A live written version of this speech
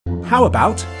How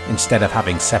about, instead of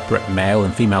having separate male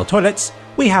and female toilets,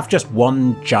 we have just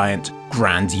one giant,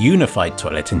 grand, unified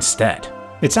toilet instead?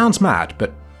 It sounds mad,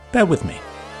 but bear with me.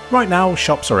 Right now,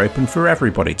 shops are open for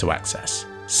everybody to access.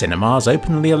 Cinemas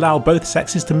openly allow both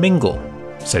sexes to mingle.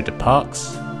 So do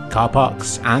parks, car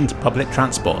parks, and public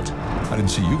transport. I didn't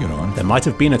see you get on. There might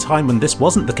have been a time when this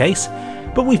wasn't the case,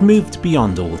 but we've moved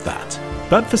beyond all of that.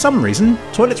 But for some reason,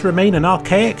 toilets remain an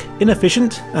archaic,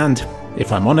 inefficient, and,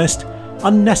 if I'm honest,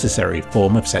 unnecessary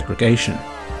form of segregation.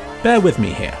 Bear with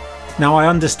me here. Now I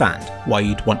understand why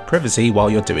you'd want privacy while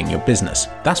you're doing your business.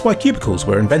 That's why cubicles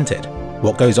were invented.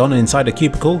 What goes on inside a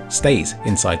cubicle stays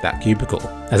inside that cubicle.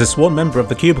 As a sworn member of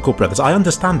the Cubicle Brothers, I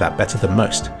understand that better than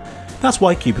most. That's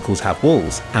why cubicles have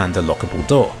walls and a lockable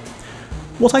door.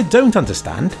 What I don't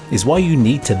understand is why you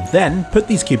need to then put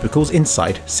these cubicles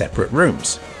inside separate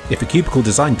rooms. If a cubicle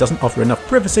design doesn't offer enough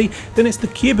privacy, then it's the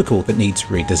cubicle that needs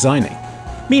redesigning.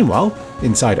 Meanwhile,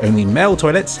 inside only male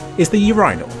toilets is the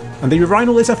urinal, and the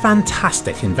urinal is a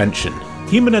fantastic invention.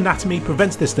 Human anatomy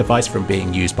prevents this device from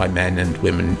being used by men and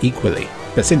women equally,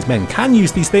 but since men can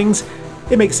use these things,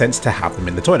 it makes sense to have them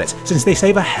in the toilet, since they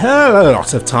save a hell of a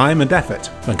lot of time and effort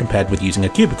when compared with using a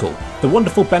cubicle. The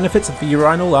wonderful benefits of the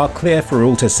urinal are clear for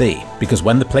all to see, because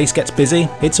when the place gets busy,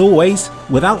 it's always,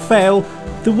 without fail,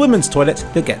 the women's toilet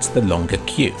that gets the longer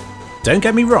queue. Don't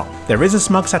get me wrong, there is a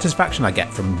smug satisfaction I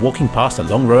get from walking past a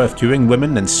long row of queuing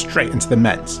women and straight into the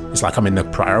men's. It's like I'm in the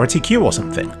priority queue or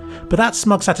something. But that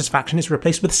smug satisfaction is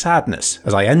replaced with sadness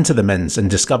as I enter the men's and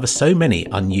discover so many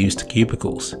unused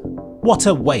cubicles. What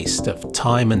a waste of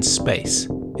time and space.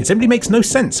 It simply makes no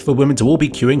sense for women to all be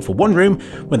queuing for one room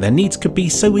when their needs could be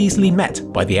so easily met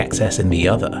by the excess in the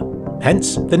other.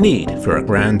 Hence, the need for a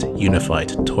grand,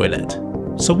 unified toilet.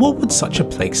 So what would such a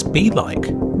place be like?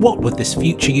 What would this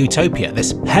future utopia,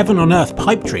 this heaven on earth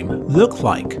pipe dream, look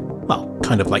like? Well,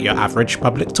 kind of like your average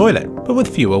public toilet, but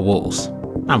with fewer walls,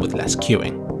 and with less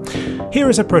queuing. Here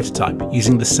is a prototype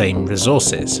using the same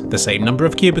resources, the same number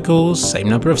of cubicles, same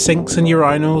number of sinks and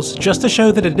urinals, just to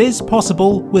show that it is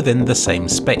possible within the same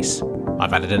space.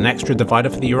 I've added an extra divider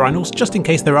for the urinals just in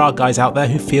case there are guys out there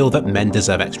who feel that men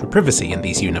deserve extra privacy in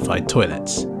these unified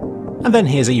toilets. And then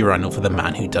here's a urinal for the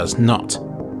man who does not,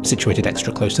 situated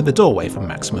extra close to the doorway for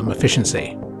maximum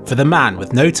efficiency, for the man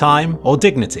with no time or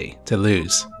dignity to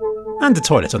lose. And a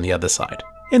toilet on the other side,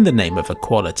 in the name of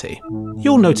equality.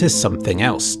 You'll notice something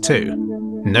else too.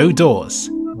 No doors,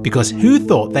 because who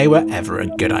thought they were ever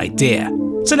a good idea?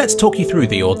 So let's talk you through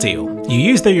the ordeal. You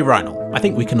use the urinal, I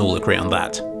think we can all agree on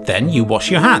that. Then you wash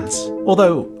your hands,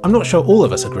 although I'm not sure all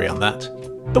of us agree on that.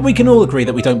 But we can all agree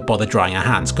that we don't bother drying our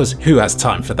hands, because who has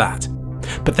time for that?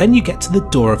 But then you get to the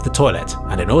door of the toilet,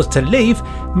 and in order to leave,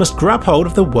 must grab hold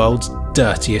of the world's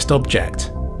dirtiest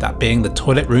object, that being the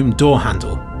toilet room door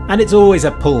handle. And it's always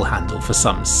a pull handle for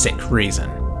some sick reason.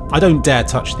 I don't dare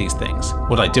touch these things.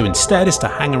 What I do instead is to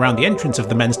hang around the entrance of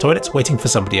the men's toilets waiting for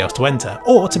somebody else to enter,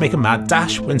 or to make a mad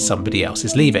dash when somebody else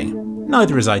is leaving.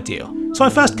 Neither is ideal. So I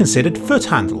first considered foot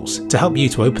handles to help you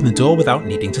to open the door without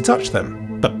needing to touch them.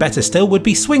 But better still would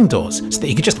be swing doors, so that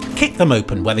you could just kick them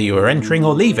open whether you were entering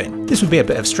or leaving. This would be a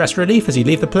bit of stress relief as you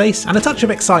leave the place, and a touch of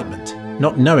excitement,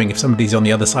 not knowing if somebody's on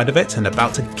the other side of it and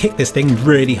about to kick this thing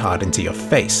really hard into your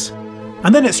face.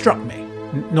 And then it struck me,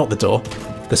 not the door,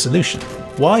 the solution.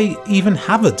 Why even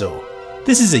have a door?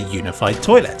 This is a unified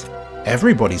toilet.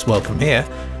 Everybody's welcome here,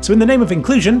 so in the name of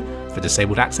inclusion, for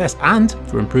disabled access and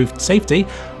for improved safety,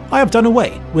 I have done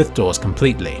away with doors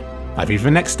completely. I've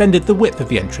even extended the width of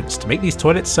the entrance to make these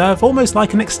toilets serve almost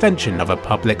like an extension of a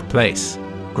public place.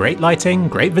 Great lighting,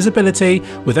 great visibility,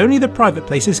 with only the private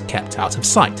places kept out of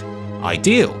sight.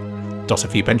 Ideal. Dot a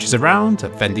few benches around, a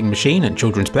vending machine and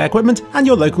children's play equipment, and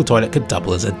your local toilet could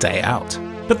double as a day out.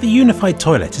 But the unified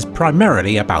toilet is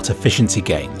primarily about efficiency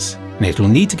gains, and it will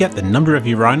need to get the number of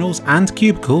urinals and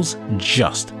cubicles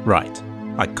just right.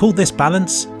 I call this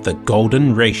balance the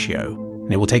golden ratio,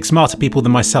 and it will take smarter people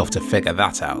than myself to figure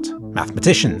that out.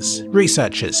 Mathematicians,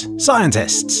 researchers,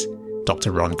 scientists,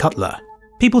 Dr. Ron Cutler.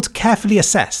 People to carefully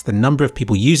assess the number of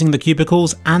people using the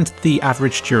cubicles and the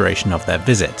average duration of their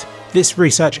visit. This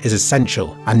research is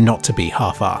essential and not to be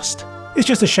half-assed. It's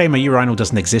just a shame a urinal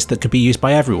doesn't exist that could be used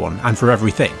by everyone and for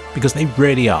everything, because they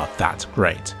really are that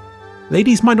great.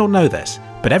 Ladies might not know this,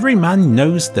 but every man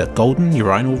knows the golden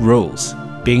urinal rules,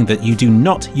 being that you do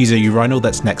not use a urinal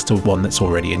that's next to one that's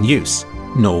already in use.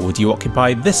 Nor would you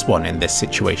occupy this one in this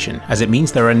situation, as it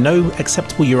means there are no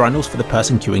acceptable urinals for the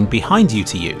person queuing behind you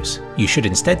to use. You should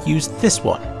instead use this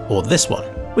one, or this one,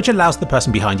 which allows the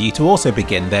person behind you to also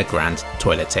begin their grand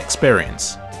toilet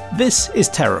experience. This is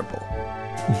terrible.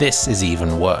 This is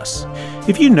even worse.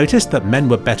 If you noticed that men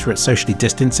were better at socially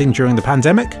distancing during the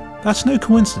pandemic, that's no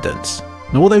coincidence.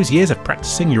 And all those years of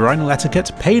practicing urinal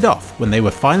etiquette paid off when they were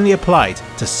finally applied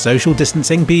to social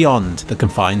distancing beyond the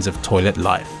confines of toilet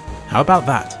life. How about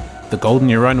that? The golden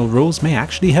urinal rules may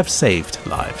actually have saved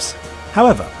lives.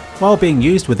 However, while being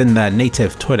used within their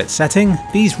native toilet setting,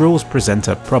 these rules present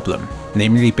a problem,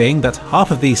 namely being that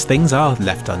half of these things are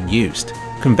left unused.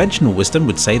 Conventional wisdom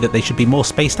would say that they should be more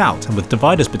spaced out and with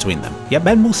dividers between them, yet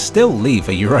men will still leave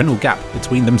a urinal gap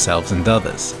between themselves and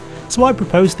others. So I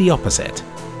propose the opposite.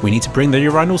 We need to bring the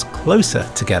urinals closer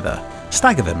together,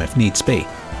 stagger them if needs be.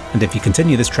 And if you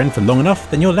continue this trend for long enough,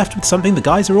 then you're left with something the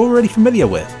guys are already familiar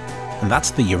with. And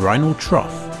that's the urinal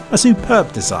trough, a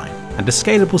superb design and a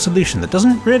scalable solution that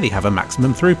doesn't really have a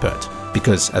maximum throughput,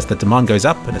 because as the demand goes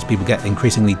up and as people get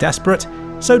increasingly desperate,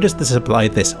 so does the supply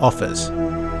this offers.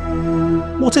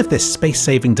 What if this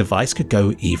space-saving device could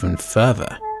go even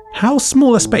further? How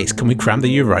small a space can we cram the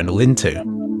urinal into?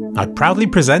 I proudly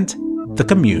present the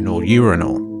communal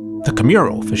urinal. The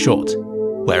commural for short,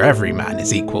 where every man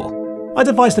is equal. I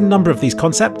devised a number of these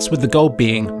concepts with the goal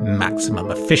being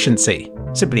maximum efficiency.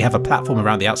 Simply have a platform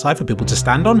around the outside for people to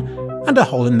stand on, and a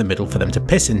hole in the middle for them to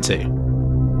piss into.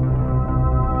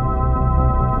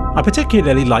 I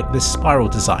particularly like this spiral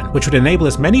design, which would enable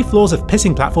as many floors of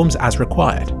pissing platforms as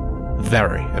required.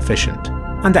 Very efficient.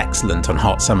 And excellent on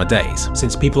hot summer days,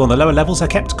 since people on the lower levels are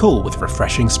kept cool with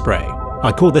refreshing spray.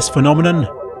 I call this phenomenon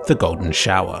the golden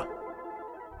shower.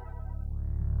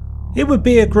 It would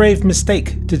be a grave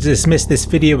mistake to dismiss this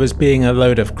video as being a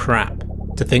load of crap,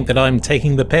 to think that I'm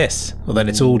taking the piss, or that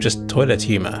it's all just toilet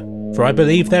humour, for I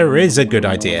believe there is a good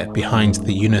idea behind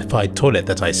the unified toilet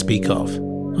that I speak of.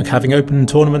 Like having open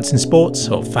tournaments in sports,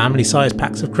 or family-sized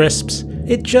packs of crisps,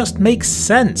 it just makes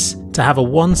sense to have a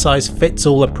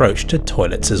one-size-fits-all approach to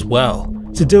toilets as well.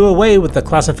 To do away with the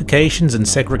classifications and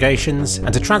segregations,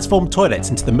 and to transform toilets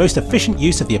into the most efficient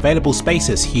use of the available space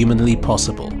as humanly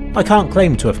possible. I can't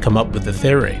claim to have come up with the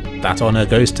theory, that honour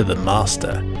goes to the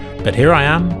master. But here I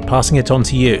am, passing it on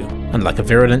to you, and like a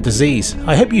virulent disease,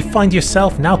 I hope you find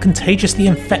yourself now contagiously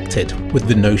infected with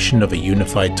the notion of a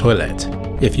unified toilet.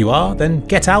 If you are, then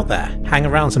get out there, hang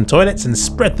around some toilets and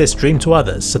spread this dream to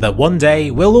others so that one day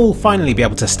we'll all finally be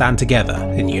able to stand together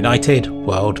in united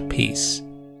world peace.